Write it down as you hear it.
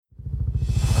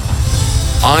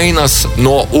Ainas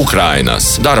no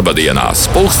Ukrainas darba dienās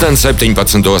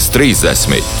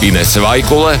 17:30. Inese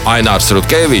Vaikule, Ainārs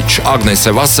Rutkevičs,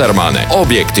 Agnese Vasarmane.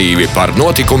 Objektīvi par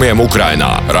notikumiem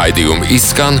Ukrainā. Raidījumu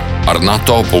izskan ar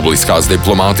NATO publiskās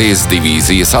diplomātijas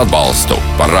divīzijas atbalstu.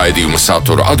 Par raidījumu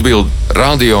saturu atbild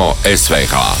Radio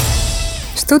SVH.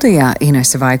 Studijā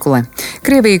Inese Vaikule.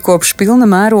 Krievija kopš pilna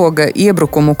mēroga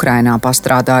iebrukuma Ukrainā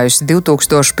pastrādājusi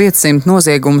 2500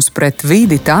 noziegumus pret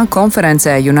vidi, tā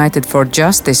konferencē United for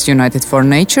Justice, United for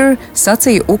Nature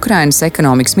sacīja Ukrainas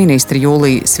ekonomikas ministri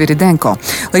Jūlija Sviridenko.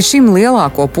 Līdz šim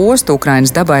lielāko postu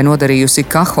Ukrainas dabai nodarījusi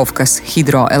Kahovkas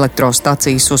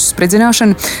hidroelektrostacijas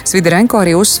uzspridzināšana. Sviridenko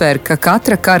arī uzsvēra, ka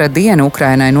katra kara diena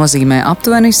Ukrainai nozīmē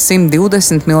aptuveni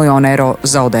 120 miljonu eiro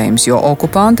zaudējums, jo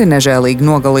okupanti nežēlīgi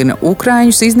nogalina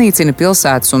Ukraiņus, iznīcina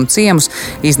pilsētas un ciemus,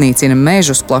 iznīcina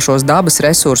mežus, plašos dabas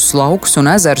resursus, laukus un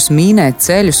ezerus, mīnē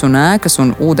ceļus un ēkas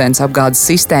un ūdens apgādes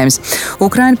sistēmas.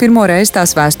 Ukraina pirmo reizi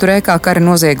tās vēsturē kā kara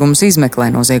noziegumus izmeklē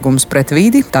noziegumus pret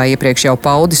vidi, tā iepriekš jau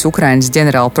paudis Ukrainas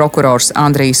ģenerālprokurors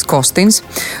Andrijs Kostins,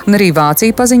 un arī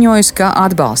Vācija paziņojusi, ka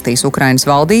atbalstīs Ukrainas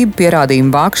valdību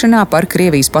pierādījumu vākšanā par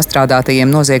Krievijas pastrādātajiem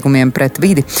noziegumiem pret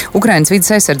vidi. Ukrainas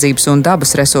vides aizsardzības un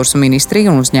dabas resursu ministrija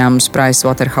un uzņēmums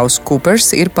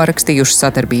PricewaterhouseCoopers ir parakstījuši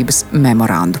sadarbības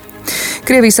memorandu.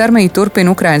 Krievijas armija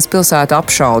turpina Ukrainas pilsētu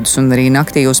apšaudus, un arī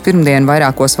naktī uz pirmdienu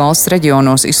vairākos valsts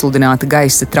reģionos izsludināta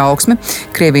gaisa trauksme.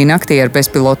 Krievija naktī ar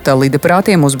bezpilota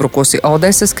lidaparātiem uzbrukusi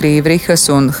Odesas, Krīvrihas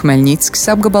un Hmeļņickas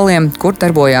apgabaliem, kur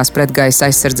darbojās pretgaisa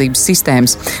aizsardzības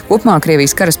sistēmas. Kopumā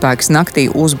Krievijas karaspēks naktī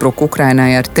uzbruka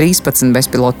Ukrainai ar 13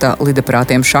 bezpilota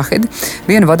lidaparātiem Šahed,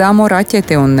 vienu vadāmo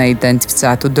raķeti un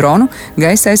neidentificētu dronu.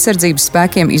 Gaisa aizsardzības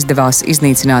spēkiem izdevās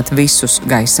iznīcināt visus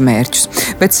gaisa mērķus.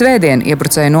 Bet svētdien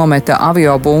iebrucēji nometa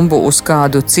aviobumbu uz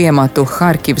kādu ciematu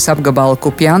Harkivas apgabala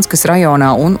Kupjanskas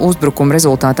rajonā un uzbrukuma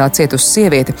rezultātā cietusi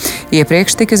sieviete.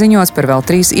 Iepriekš tika ziņots par vēl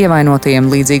 3 ievainotajiem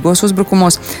līdzīgos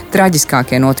uzbrukumos.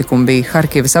 Traģiskākie notikumi bija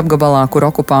Harkivas apgabalā, kur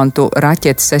okupantu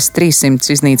raķetes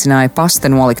S-300 iznīcināja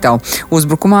pasta noliktavu.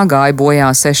 Uzbrukumā gāja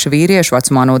bojā 6 vīrieši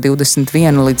vecumā no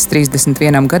 21 līdz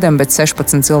 31 gadam, bet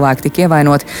 16 cilvēki tika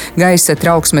ievainoti. Gaisa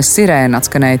trauksmes sirēna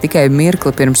atskanēja tikai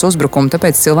mirkli pirms uzbrukuma,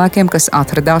 tāpēc cilvēkiem, kas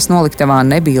atradās noliktavā,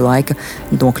 nebija laika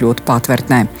nokļūt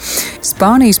patvērtnē.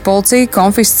 Spānijas policija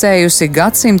konfiscējusi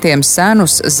gadsimtiem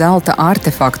senus zelta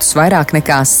artefaktus vairāk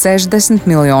nekā 60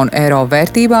 miljonu eiro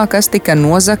vērtībā, kas tika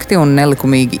nozagti un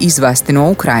nelikumīgi izvesti no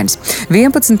Ukrainas.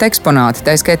 11 eksponāti,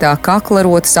 tā skaitā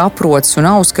kaklarotas, aproces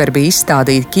un auskari, bija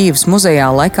izstādīti Kīvas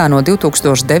muzejā laikā no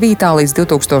 2009. līdz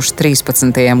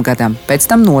 2013. gadam. Pēc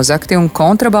tam nozagti un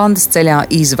kontrabandas ceļā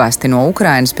izvesti no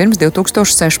Ukrainas pirms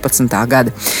 2016. gada.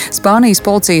 Spānijas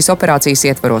policijas operācijas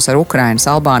ietvaros ar Ukrainas,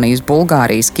 Albānijas,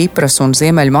 Bulgārijas, Kipras un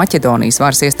Ziemeļmaķedonijas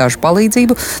varas iestāžu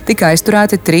palīdzību tika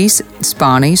aizturēti 3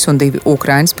 Spānijas un 2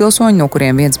 Ukrainas pilsoņi, no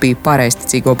kuriem viens bija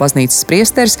pareizticīgo baznīcas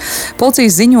priesteris.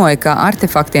 Policija ziņoja, ka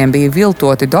artefaktiem bija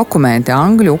viltoti dokumenti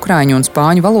angļu, ukraiņu un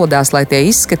spāņu valodās, lai tie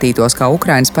izskatītos kā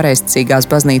Ukrainas pareizticīgās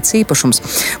baznīcas īpašums.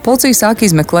 Policija sāka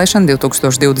izmeklēšanu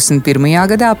 2021.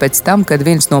 gadā pēc tam, kad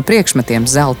viens no priekšmetiem,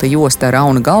 zelta josta ar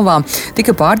auna galvām,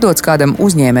 tika pārdots kādam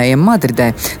uzņēmējam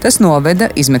Madridē. Tas noveda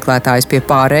izmeklētājs pie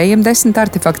pārējiem 10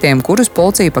 artefaktiem, kurus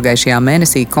policija pagājušajā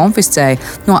mēnesī konfiscēja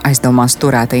no aizdomās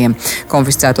turētajiem.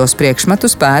 Konfiscētos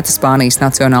priekšmetus pēta Spānijas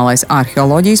Nacionālais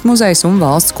arheoloģijas muzejs un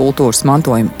Valsts kultūras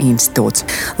mantojuma institūts.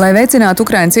 Lai veicinātu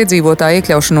Ukrainas iedzīvotāju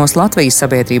iekļaušanos Latvijas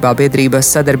sabiedrībā,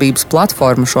 biedrības sadarbības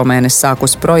platforma šomēnes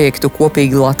sākus projektu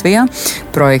Kopīgi Latvijā.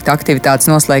 Projekta aktivitātes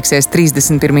noslēgsies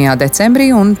 31.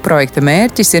 decembrī, un projekta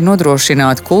mērķis ir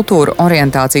nodrošināt kultūra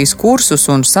orientācijas kursus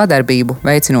un sadarbību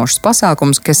veicinošus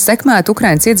pasākumus, kas sekmētu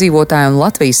Ukrainas iedzīvotāju un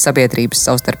Latvijas sabiedrības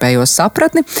savstarpējo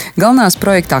sapratni. Galvenās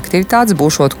projekta aktivitātes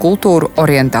būšot kultūru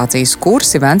orientācijas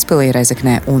kursi Ventspilī,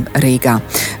 Rezeknē un Rīgā.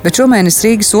 Bet šomēnes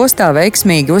Rīgas ostā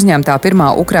veiksmīgi uzņemtā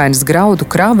pirmā Ukrainas graudu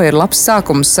krava ir labs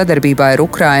sākums sadarbībā ar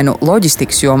Ukrainu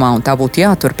loģistikas jomā, un tā būtu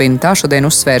jāturpina. Tā šodien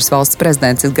uzsvērs valsts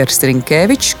prezidents Edgars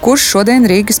Rinkevičs, kurš šodien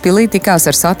Rīgas pilī tikās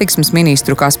ar satiksmes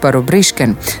ministru Kasparu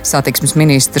Briškenu. Satiksmes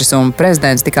ministrs un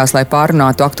prezidents tikās, lai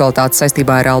pārunātu aktualitātes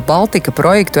saistībā ar Baltika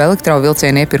projektu,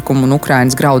 elektrovilcienu iepirkumu un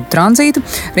Ukrainas graudu tranzītu.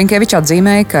 Rinkevičs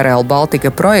atzīmēja, ka Rail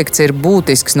Baltica projekts ir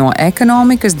būtisks no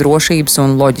ekonomikas, drošības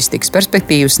un loģistikas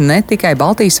perspektīvas ne tikai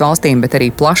Baltijas valstīm, bet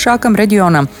arī plašākam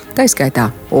reģionam, tā skaitā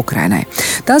Ukrainai.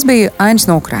 Tas bija Ainas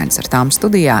no Ukrainas, ar tām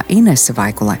studijā Inese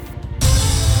Vaikule.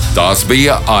 Tās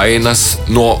bija Ainas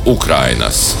no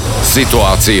Ukrainas.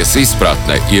 Situācijas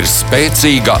izpratne ir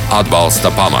spēcīga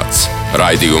atbalsta pamats.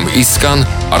 Raidījumu izskan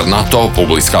ar NATO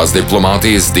publiskās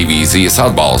diplomātijas divīzijas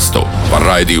atbalstu. Par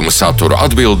raidījumu saturu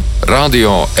atbild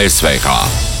Radio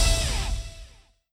SVH.